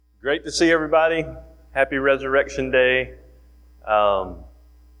Great to see everybody. Happy Resurrection Day.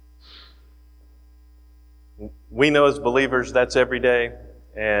 We know as believers that's every day,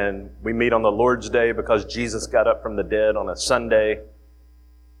 and we meet on the Lord's Day because Jesus got up from the dead on a Sunday.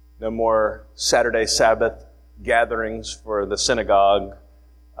 No more Saturday Sabbath gatherings for the synagogue,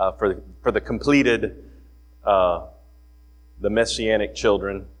 for the completed, the Messianic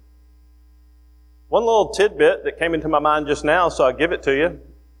children. One little tidbit that came into my mind just now, so I'll give it to you,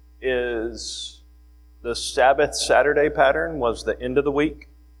 is the Sabbath Saturday pattern was the end of the week.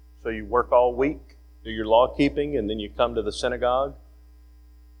 So you work all week, do your law keeping, and then you come to the synagogue.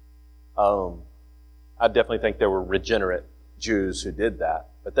 I definitely think there were regenerate Jews who did that,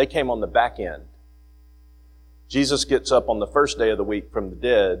 but they came on the back end. Jesus gets up on the first day of the week from the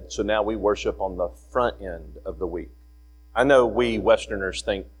dead, so now we worship on the front end of the week. I know we Westerners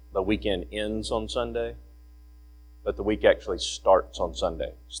think the weekend ends on Sunday, but the week actually starts on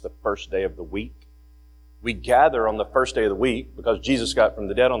Sunday. It's the first day of the week. We gather on the first day of the week because Jesus got from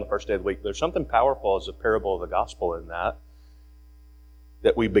the dead on the first day of the week. There's something powerful as a parable of the gospel in that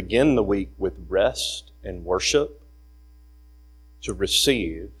we begin the week with rest and worship to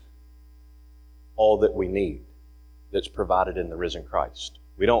receive all that we need that's provided in the risen Christ.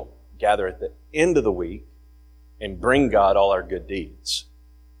 We don't gather at the end of the week and bring God all our good deeds.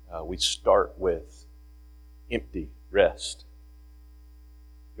 We start with empty rest.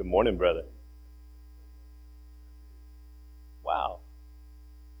 Good morning, brother. Wow.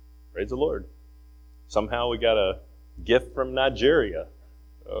 Praise the Lord. Somehow we got a gift from Nigeria.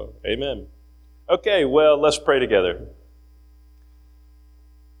 Oh, amen. Okay, well, let's pray together.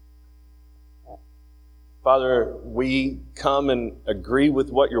 Father, we come and agree with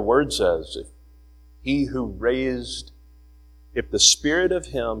what your word says. If the Spirit of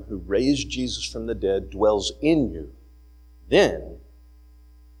Him who raised Jesus from the dead dwells in you, then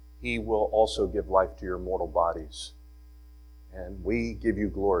He will also give life to your mortal bodies. And we give you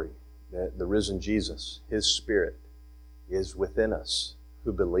glory that the risen Jesus, His Spirit, is within us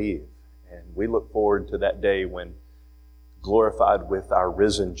who believe. And we look forward to that day when, glorified with our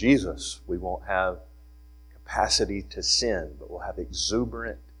risen Jesus, we won't have capacity to sin, but we'll have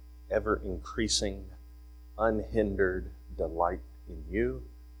exuberant, ever-increasing, unhindered delight in you,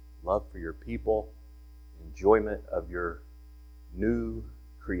 love for your people, enjoyment of your new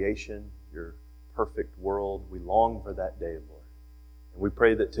creation, your perfect world. We long for that day, Lord. And we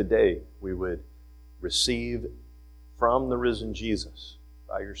pray that today we would receive from the risen Jesus,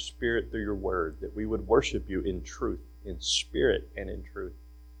 by your Spirit through your word, that we would worship you in truth, in spirit and in truth.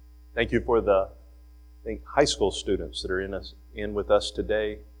 Thank you for the high school students that are in with us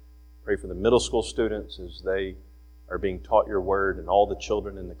today. Pray for the middle school students as they are being taught your word, and all the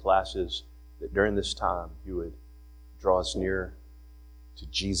children in the classes, that during this time you would draw us near to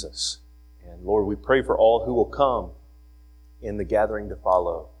Jesus. And Lord, we pray for all who will come in the gathering to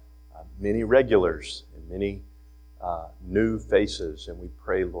follow, many regulars and many new faces, and we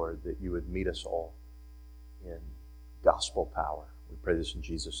pray, Lord, that you would meet us all in gospel power. We pray this in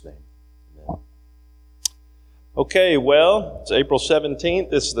Jesus' name. Amen. Okay, well, it's April 17th.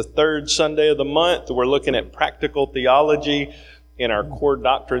 This is the third Sunday of the month. We're looking at practical theology in our core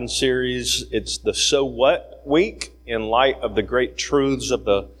doctrine series. It's the So What week in light of the great truths of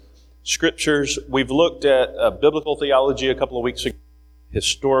the Scriptures. We've looked at biblical theology a couple of weeks ago,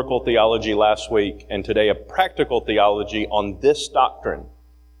 historical theology last week, and today a practical theology on this doctrine,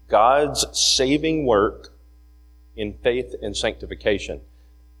 God's saving work in faith and sanctification.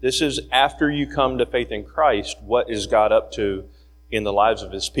 This is after you come to faith in Christ, what is God up to in the lives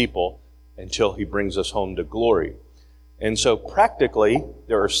of His people until He brings us home to glory. And so practically,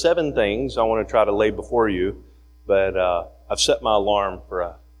 there are 7 things I want to try to lay before you, but I've set my alarm for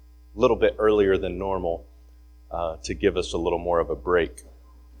a little bit earlier than normal to give us a little more of a break,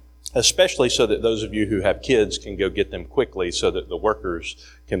 especially so that those of you who have kids can go get them quickly so that the workers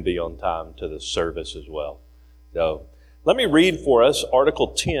can be on time to the service as well. So let me read for us Article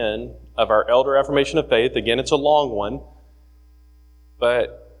 10 of our Elder Affirmation of Faith. Again, it's a long one,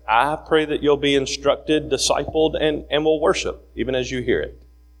 but I pray that you'll be instructed, discipled, and will worship even as you hear it.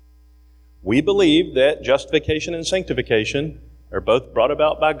 We believe that justification and sanctification are both brought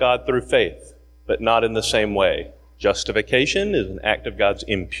about by God through faith, but not in the same way. Justification is an act of God's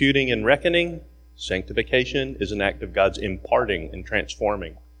imputing and reckoning. Sanctification is an act of God's imparting and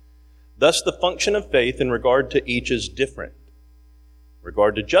transforming. Thus, the function of faith in regard to each is different. In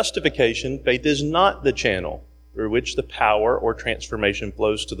regard to justification, faith is not the channel through which the power or transformation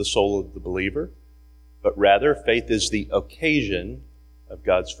flows to the soul of the believer, but rather faith is the occasion of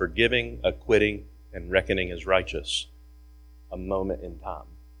God's forgiving, acquitting, and reckoning as righteous, a moment in time.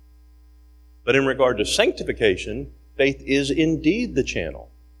 But in regard to sanctification, faith is indeed the channel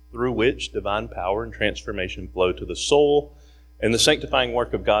through which divine power and transformation flow to the soul, and the sanctifying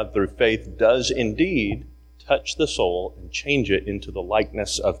work of God through faith does indeed touch the soul and change it into the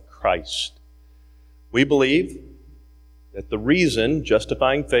likeness of Christ. We believe that the reason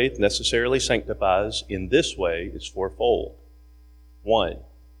justifying faith necessarily sanctifies in this way is fourfold. 1,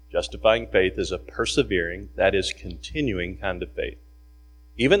 justifying faith is a persevering, that is, continuing kind of faith.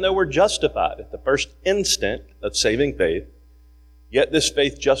 Even though we're justified at the first instant of saving faith, yet this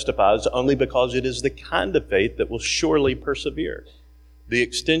faith justifies only because it is the kind of faith that will surely persevere. The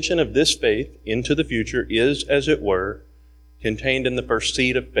extension of this faith into the future is, as it were, contained in the first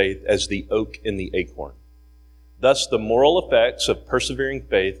seed of faith as the oak in the acorn. Thus, the moral effects of persevering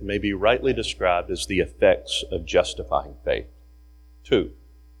faith may be rightly described as the effects of justifying faith. 2,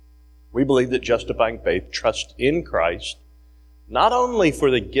 we believe that justifying faith trusts in Christ not only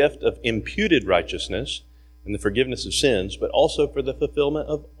for the gift of imputed righteousness and the forgiveness of sins, but also for the fulfillment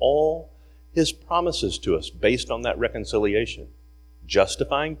of all His promises to us based on that reconciliation.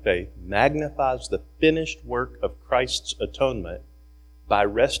 Justifying faith magnifies the finished work of Christ's atonement by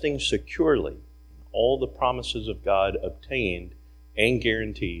resting securely all the promises of God obtained and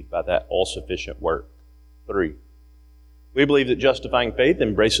guaranteed by that all-sufficient work. 3, we believe that justifying faith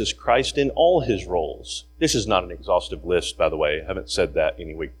embraces Christ in all His roles. This is not an exhaustive list, by the way. I haven't said that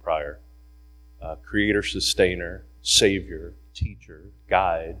any week prior. Creator, sustainer, Savior, teacher,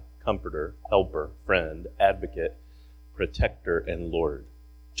 guide, comforter, helper, friend, advocate, protector, and Lord.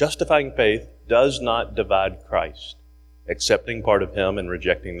 Justifying faith does not divide Christ, accepting part of Him and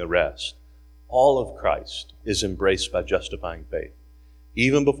rejecting the rest. All of Christ is embraced by justifying faith,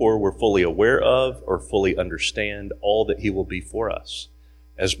 even before we're fully aware of or fully understand all that He will be for us.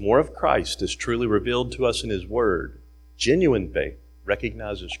 As more of Christ is truly revealed to us in His Word, genuine faith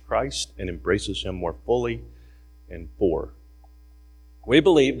recognizes Christ and embraces Him more fully. And 4, we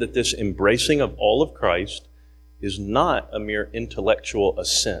believe that this embracing of all of Christ is not a mere intellectual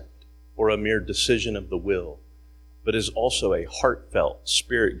assent or a mere decision of the will, but is also a heartfelt,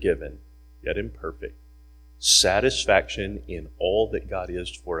 spirit-given, yet imperfect, satisfaction in all that God is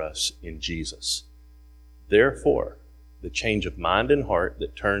for us in Jesus. Therefore, the change of mind and heart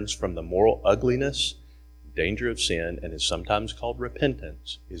that turns from the moral ugliness, danger of sin, and is sometimes called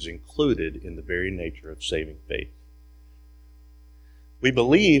repentance, is included in the very nature of saving faith. We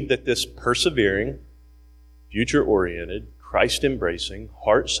believe that this persevering, future-oriented, Christ-embracing,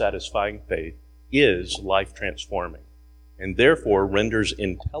 heart-satisfying faith is life-transforming, and therefore renders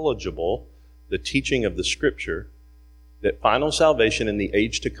intelligible the teaching of the Scripture that final salvation in the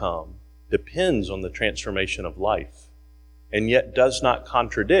age to come depends on the transformation of life, and yet does not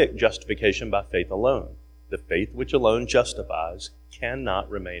contradict justification by faith alone. The faith which alone justifies cannot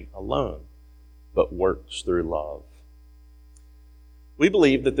remain alone, but works through love. We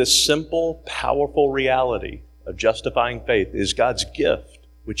believe that this simple, powerful reality of justifying faith is God's gift,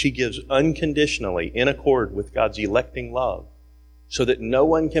 which He gives unconditionally in accord with God's electing love, so that no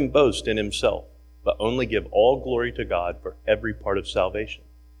one can boast in himself, but only give all glory to God for every part of salvation.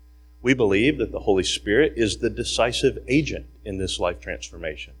 We believe that the Holy Spirit is the decisive agent in this life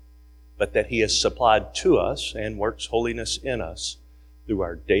transformation, but that He has supplied to us and works holiness in us through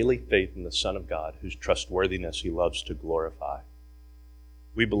our daily faith in the Son of God, whose trustworthiness He loves to glorify.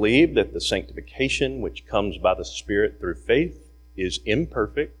 We believe that the sanctification which comes by the Spirit through faith is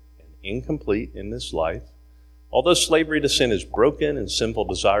imperfect and incomplete in this life. Although slavery to sin is broken and sinful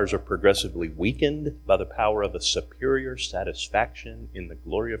desires are progressively weakened by the power of a superior satisfaction in the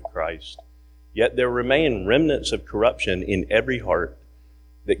glory of Christ, yet there remain remnants of corruption in every heart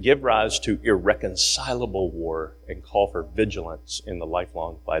that give rise to irreconcilable war and call for vigilance in the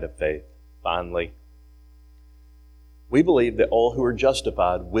lifelong fight of faith. Finally, we believe that all who are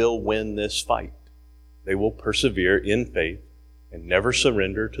justified will win this fight. They will persevere in faith and never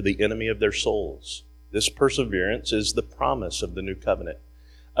surrender to the enemy of their souls. This perseverance is the promise of the new covenant,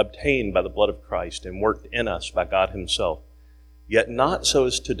 obtained by the blood of Christ and worked in us by God Himself, yet not so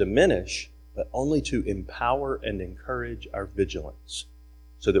as to diminish, but only to empower and encourage our vigilance,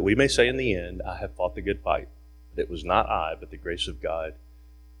 so that we may say in the end, I have fought the good fight, but it was not I, but the grace of God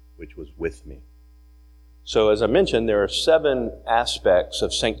which was with me. So as I mentioned, there are 7 aspects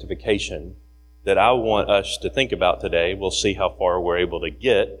of sanctification that I want us to think about today. We'll see how far we're able to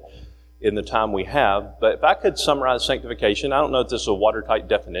get in the time we have. But if I could summarize sanctification, I don't know if this is a watertight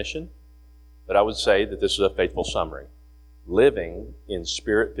definition, but I would say that this is a faithful summary. Living in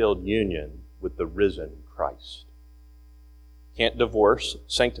Spirit-filled union with the risen Christ. Can't divorce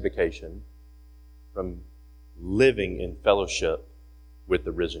sanctification from living in fellowship with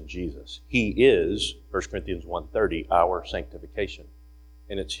the risen Jesus. He is, 1 Corinthians 1:30, our sanctification.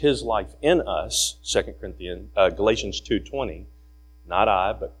 And it's his life in us, Galatians 2:20, not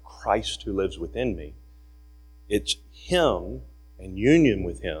I, but Christ who lives within me. It's him and union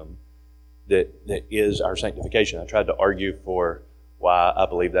with him that is our sanctification. I tried to argue for why I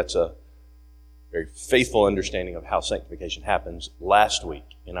believe that's a very faithful understanding of how sanctification happens last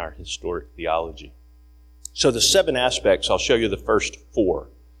week in our historic theology. So the 7 aspects, I'll show you the first 4.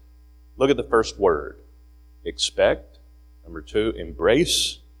 Look at the first word. Expect. Number 2,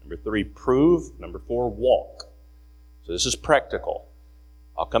 embrace. Number 3, prove. Number 4, walk. So this is practical.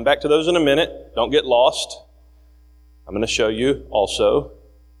 I'll come back to those in a minute. Don't get lost. I'm going to show you also,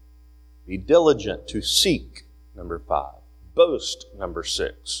 be diligent to seek, number 5. Boast, number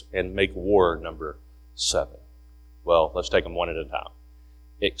 6. And make war, number 7. Well, let's take them one at a time.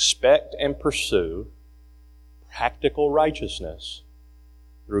 Expect and pursue practical righteousness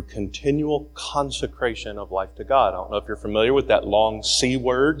through continual consecration of life to God. I don't know if you're familiar with that long C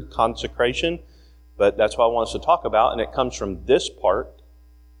word, consecration, but that's what I want us to talk about, and it comes from this part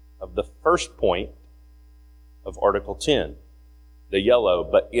of the first point of Article 10, the yellow.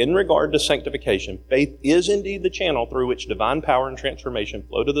 But in regard to sanctification, faith is indeed the channel through which divine power and transformation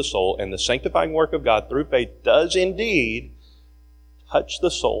flow to the soul, and the sanctifying work of God through faith does indeed touch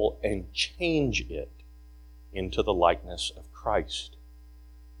the soul and change it into the likeness of Christ.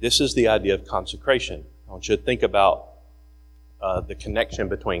 This is the idea of consecration. I want you to think about the connection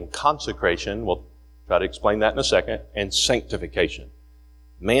between consecration, we'll try to explain that in a second, and sanctification.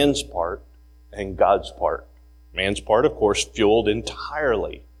 Man's part and God's part. Man's part, of course, fueled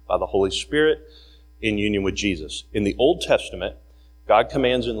entirely by the Holy Spirit in union with Jesus. In the Old Testament, God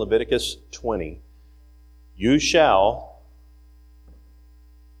commands in Leviticus 20, you shall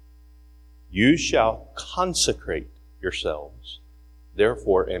consecrate yourselves,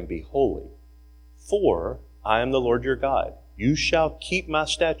 therefore, and be holy. For I am the Lord your God. You shall keep my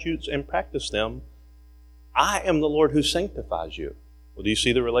statutes and practice them. I am the Lord who sanctifies you. Well, do you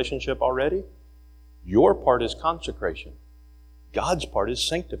see the relationship already? Your part is consecration. God's part is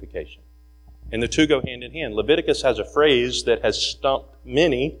sanctification. And the two go hand in hand. Leviticus has a phrase that has stumped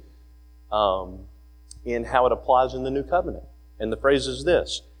many in how it applies in the New Covenant. And the phrase is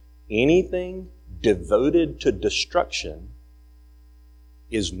this: anything devoted to destruction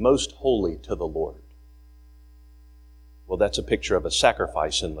is most holy to the Lord. Well, that's a picture of a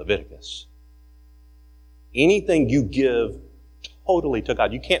sacrifice in Leviticus. Anything you give totally to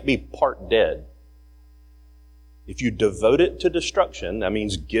God, you can't be part dead. If you devote it to destruction, that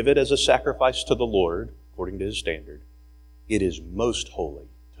means give it as a sacrifice to the Lord, according to his standard, it is most holy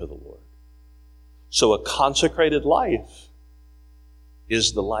to the Lord. So a consecrated life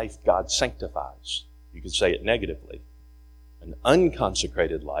is the life God sanctifies. You could say it negatively. An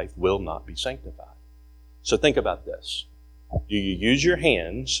unconsecrated life will not be sanctified. So think about this. Do you use your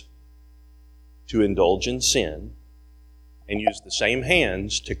hands to indulge in sin and use the same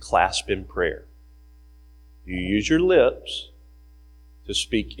hands to clasp in prayer? Do you use your lips to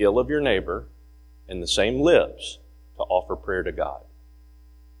speak ill of your neighbor and the same lips to offer prayer to God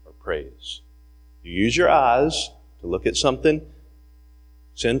or praise? Do you use your eyes to look at something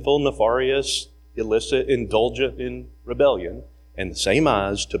sinful, nefarious, illicit, indulgent in rebellion, and the same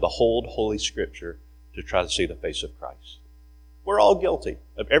eyes to behold Holy Scripture to try to see the face of Christ? We're all guilty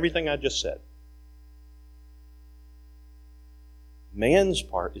of everything I just said. Man's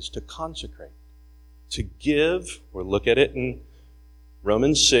part is to consecrate, to give. We'll look at it in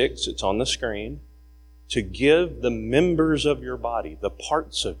Romans 6, it's on the screen, to give the members of your body, the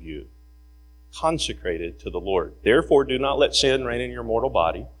parts of you, consecrated to the Lord. Therefore, do not let sin reign in your mortal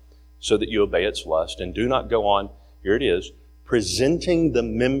body, so that you obey its lust, and do not go on, here it is, presenting the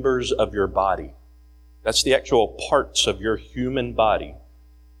members of your body. That's the actual parts of your human body.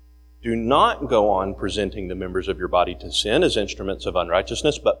 Do not go on presenting the members of your body to sin as instruments of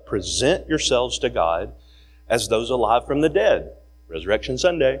unrighteousness, but present yourselves to God as those alive from the dead, Resurrection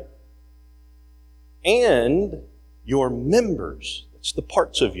Sunday, and your members, that's the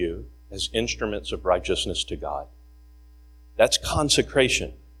parts of you, as instruments of righteousness to God. That's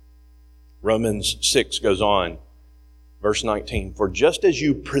consecration. Romans 6 goes on, verse 19, for just as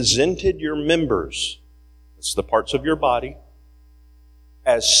you presented your members, that's the parts of your body,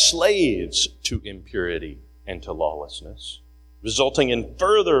 as slaves to impurity and to lawlessness, resulting in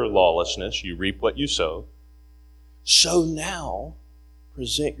further lawlessness, you reap what you sow, so now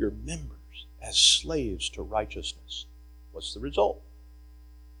present your members as slaves to righteousness. What's the result?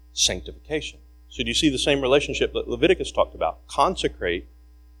 Sanctification. So do you see the same relationship that Leviticus talked about? Consecrate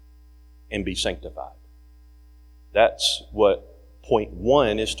and be sanctified. That's what point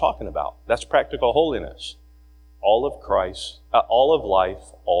 1 is talking about. That's practical holiness. All of Christ, all of life,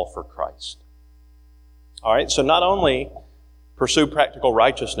 all for Christ. All right, so not only pursue practical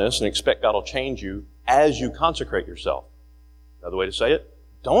righteousness and expect God will change you as you consecrate yourself. Another way to say it,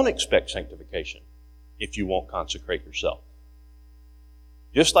 don't expect sanctification if you won't consecrate yourself.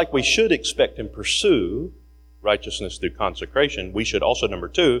 Just like we should expect and pursue righteousness through consecration, we should also, number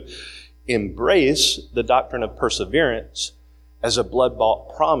 2, embrace the doctrine of perseverance as a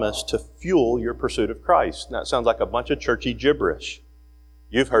blood-bought promise to fuel your pursuit of Christ. Now, it sounds like a bunch of churchy gibberish.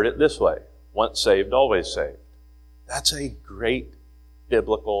 You've heard it this way: once saved, always saved. That's a great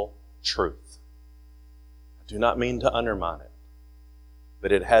biblical truth. I do not mean to undermine it,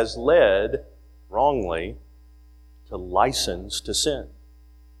 but it has led, wrongly, to license to sin.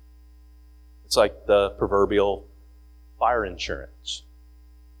 It's like the proverbial fire insurance.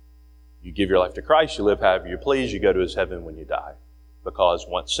 You give your life to Christ, you live however you please, you go to His heaven when you die. Because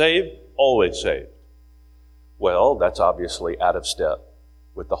once saved, always saved. Well, that's obviously out of step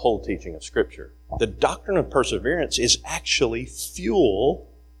with the whole teaching of Scripture. The doctrine of perseverance is actually fuel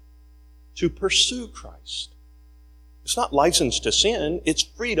to pursue Christ. It's not license to sin, it's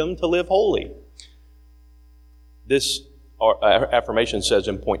freedom to live holy. This affirmation says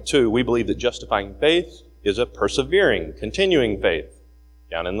in point 2, we believe that justifying faith is a persevering, continuing faith.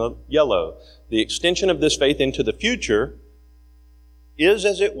 Down in the yellow, the extension of this faith into the future is,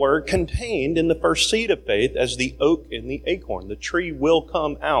 as it were, contained in the first seed of faith as the oak in the acorn. The tree will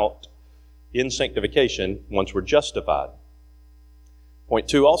come out in sanctification once we're justified. Point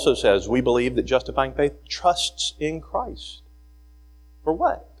 2 also says, we believe that justifying faith trusts in Christ. For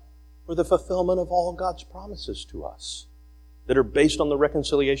what? For the fulfillment of all God's promises to us that are based on the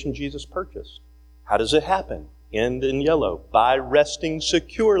reconciliation Jesus purchased. How does it happen? End in yellow. By resting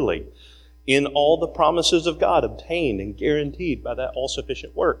securely in all the promises of God obtained and guaranteed by that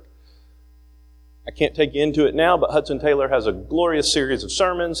all-sufficient work. I can't take you into it now, but Hudson Taylor has a glorious series of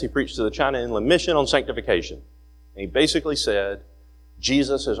sermons. He preached to the China Inland Mission on sanctification. And he basically said,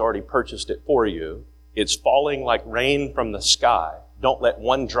 Jesus has already purchased it for you. It's falling like rain from the sky. Don't let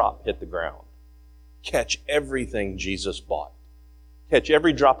one drop hit the ground. Catch everything Jesus bought. Catch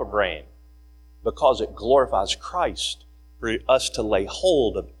every drop of rain, because it glorifies Christ for us to lay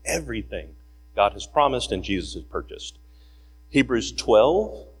hold of everything God has promised and Jesus has purchased. Hebrews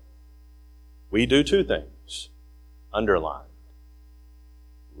 12, we do 2 things. Underline.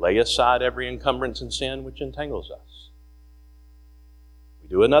 Lay aside every encumbrance and sin which entangles us. We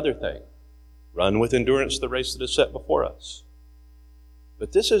do another thing. Run with endurance the race that is set before us.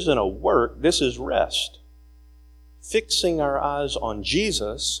 But this isn't a work, this is rest. Fixing our eyes on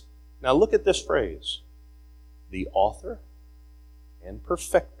Jesus. Now look at this phrase. The author and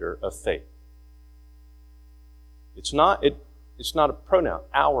perfecter of faith. It's not a pronoun,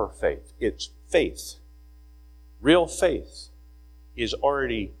 our faith. It's faith. Real faith is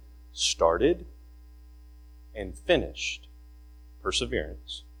already started and finished,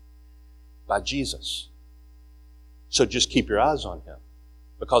 perseverance, by Jesus. So just keep your eyes on Him,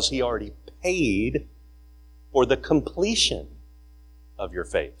 because He already paid for the completion of your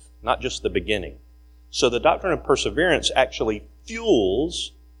faith, not just the beginning. So the doctrine of perseverance actually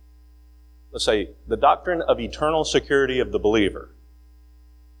fuels, let's say, the doctrine of eternal security of the believer.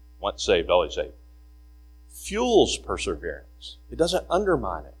 Once saved, always saved. Fuels perseverance. It doesn't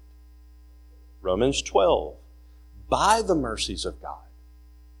undermine it. Romans 12. By the mercies of God,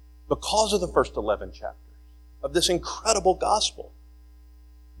 because of the first 11 chapters of this incredible gospel,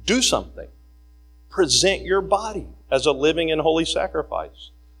 do something. Present your body as a living and holy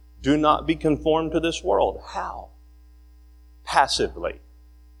sacrifice. Do not be conformed to this world. How? Passively.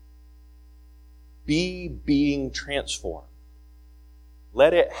 Be being transformed.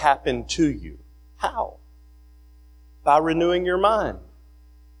 Let it happen to you. How? By renewing your mind,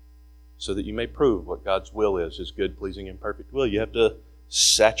 so that you may prove what God's will is, His good, pleasing, and perfect will. You have to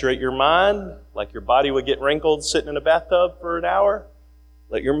saturate your mind like your body would get wrinkled sitting in a bathtub for an hour.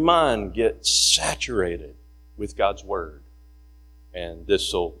 Let your mind get saturated with God's Word, and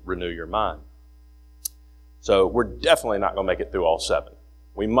this will renew your mind. So we're definitely not going to make it through all 7.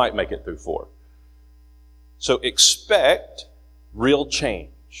 We might make it through 4. So expect real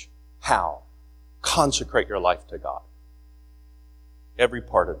change. How? Consecrate your life to God. Every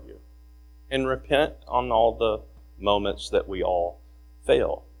part of you. And repent on all the moments that we all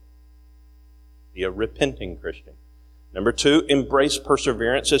fail. Be a repenting Christian. Number 2, embrace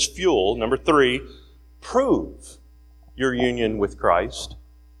perseverance as fuel. Number 3, prove your union with Christ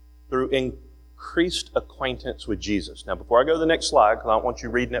through increased acquaintance with Jesus. Now, before I go to the next slide, because I don't want you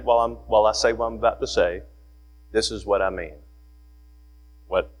reading it while I say what I'm about to say, this is what I mean.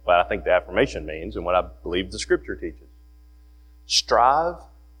 what I think the affirmation means and what I believe the Scripture teaches. Strive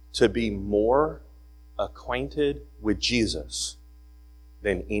to be more acquainted with Jesus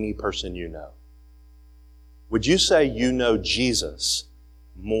than any person you know. Would you say you know Jesus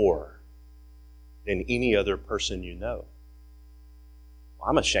more than any other person you know? Well,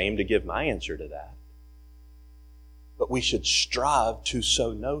 I'm ashamed to give my answer to that. But we should strive to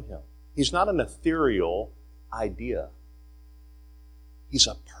so know Him. He's not an ethereal idea. He's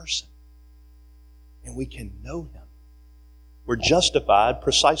a person. And we can know Him. We're justified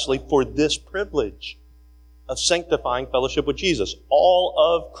precisely for this privilege of sanctifying fellowship with Jesus. All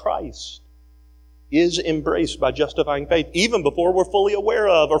of Christ is embraced by justifying faith, even before we're fully aware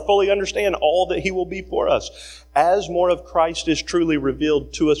of or fully understand all that He will be for us. As more of Christ is truly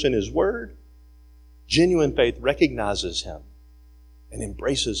revealed to us in His Word, genuine faith recognizes Him and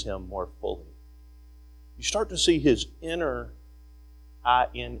embraces Him more fully. You start to see His inner,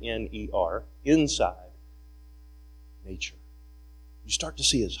 I-N-N-E-R, inside nature. You start to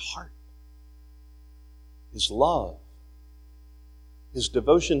see His heart, His love, His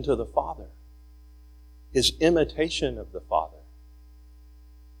devotion to the Father, His imitation of the Father.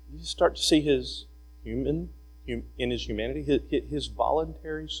 You start to see His in His humanity, His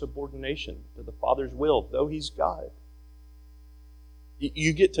voluntary subordination to the Father's will, though He's God.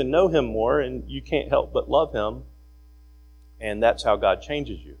 You get to know Him more, and you can't help but love Him, and that's how God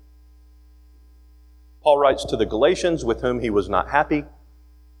changes you. Paul writes to the Galatians, with whom he was not happy,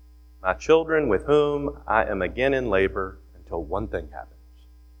 my children, with whom I am again in labor, until one thing happens.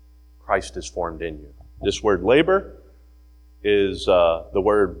 Christ is formed in you. This word labor is the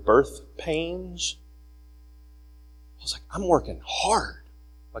word birth pains. I was like, I'm working hard.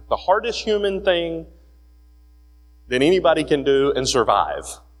 Like the hardest human thing that anybody can do and survive.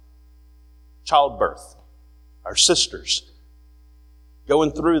 Childbirth. Our sisters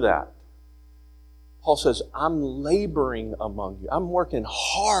going through that. Paul says, I'm laboring among you. I'm working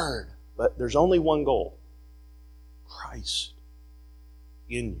hard, but there's only one goal. Christ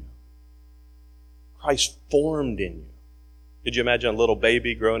in you. Christ formed in you. Could you imagine a little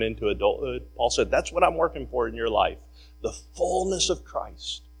baby growing into adulthood? Paul said, that's what I'm working for in your life. The fullness of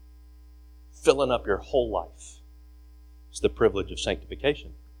Christ filling up your whole life. It's the privilege of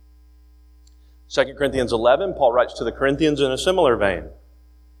sanctification. 2 Corinthians 11, Paul writes to the Corinthians in a similar vein.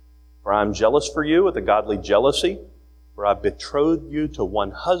 For I am jealous for you with a godly jealousy, for I betrothed you to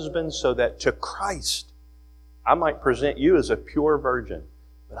one husband, so that to Christ I might present you as a pure virgin.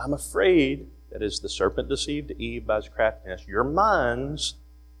 But I'm afraid that as the serpent deceived Eve by his craftiness, your minds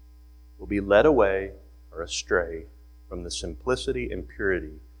will be led away or astray from the simplicity and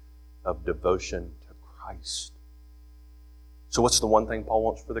purity of devotion to Christ. So what's the one thing Paul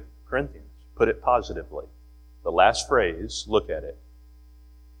wants for the Corinthians? Put it positively. The last phrase, look at it.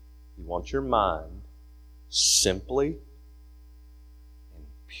 He wants your mind simply and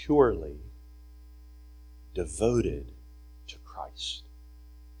purely devoted to Christ.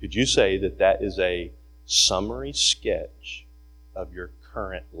 Could you say that that is a summary sketch of your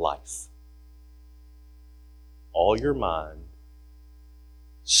current life? All your mind,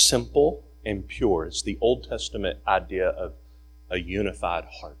 simple and pure. It's the Old Testament idea of a unified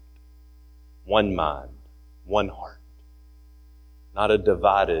heart. One mind, one heart. Not a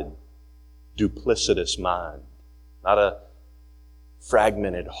divided, duplicitous mind. Not a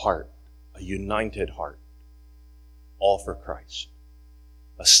fragmented heart. A united heart. All for Christ.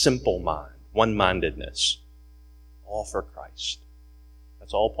 A simple mind. One-mindedness. All for Christ.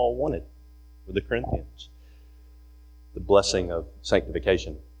 That's all Paul wanted for the Corinthians. The blessing of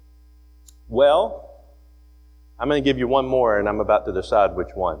sanctification. Well, I'm going to give you one more, and I'm about to decide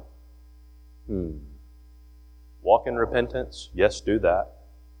which one. Walk in repentance? Yes, do that.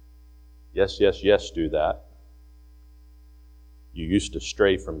 Yes, yes, yes, do that. You used to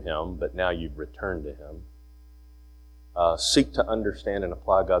stray from Him, but now you've returned to Him. Seek to understand and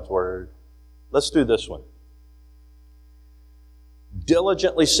apply God's Word. Let's do this one.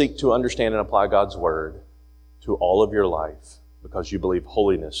 Diligently seek to understand and apply God's Word to all of your life, because you believe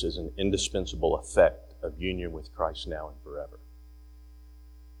holiness is an indispensable effect of union with Christ now and forever.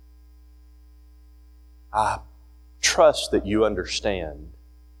 I trust that you understand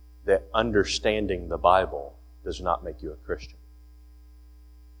that understanding the Bible does not make you a Christian.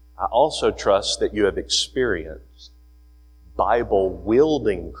 I also trust that you have experienced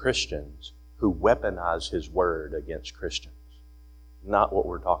Bible-wielding Christians who weaponize His Word against Christians. Not what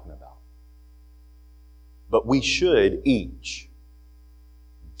we're talking about. But we should each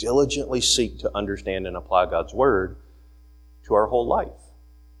diligently seek to understand and apply God's Word to our whole life.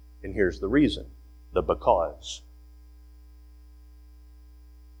 And here's the reason, the because.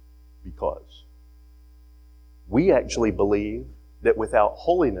 because we actually believe that without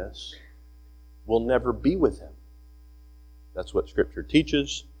holiness, we'll never be with Him. That's what Scripture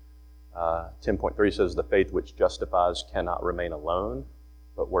teaches. 10.3 says, the faith which justifies cannot remain alone,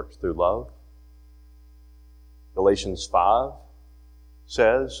 but works through love. Galatians 5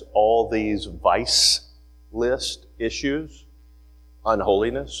 says all these vice list issues,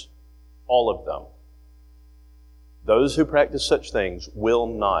 unholiness, all of them, those who practice such things will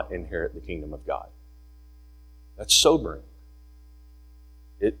not inherit the kingdom of God. That's sobering.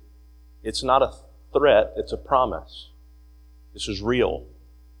 It's not a threat, it's a promise. This is real.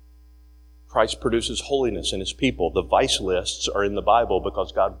 Christ produces holiness in His people. The vice lists are in the Bible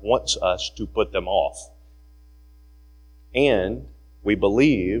because God wants us to put them off. And we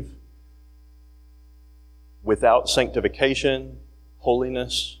believe without sanctification,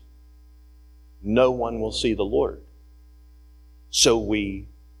 holiness, no one will see the Lord. So we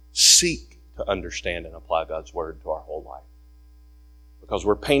seek to understand and apply God's Word to our whole life, because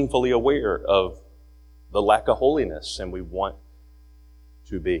we're painfully aware of the lack of holiness and we want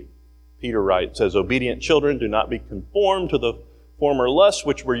to be. Peter writes, says, obedient children, do not be conformed to the former lusts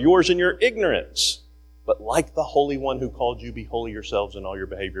which were yours in your ignorance, but like the Holy One who called you, be holy yourselves in all your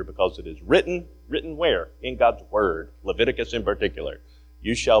behavior, because it is written where? In God's Word, Leviticus in particular.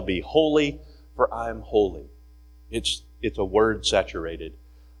 You shall be holy, for I am holy. It's a word-saturated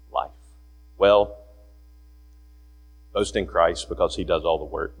life. Well, boast in Christ because He does all the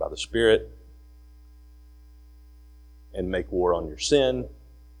work by the Spirit, and make war on your sin,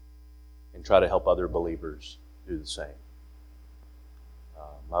 and try to help other believers do the same.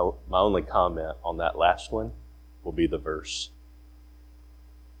 My only comment on that last one will be the verse.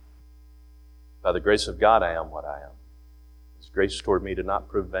 By the grace of God I am what I am. His grace toward me did not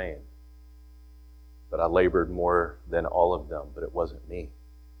prove vain, but I labored more than all of them, but it wasn't me.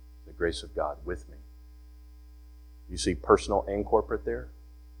 The grace of God with me. You see personal and corporate there?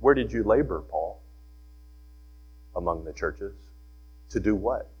 Where did you labor, Paul? Among the churches. To do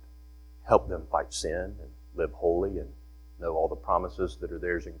what? Help them fight sin and live holy and know all the promises that are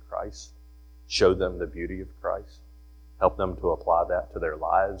theirs in Christ. Show them the beauty of Christ. Help them to apply that to their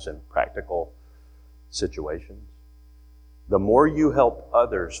lives in practical situations. The more you help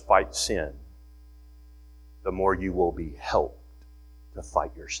others fight sin, the more you will be helped to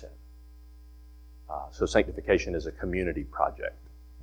fight your sin. So sanctification is a community project.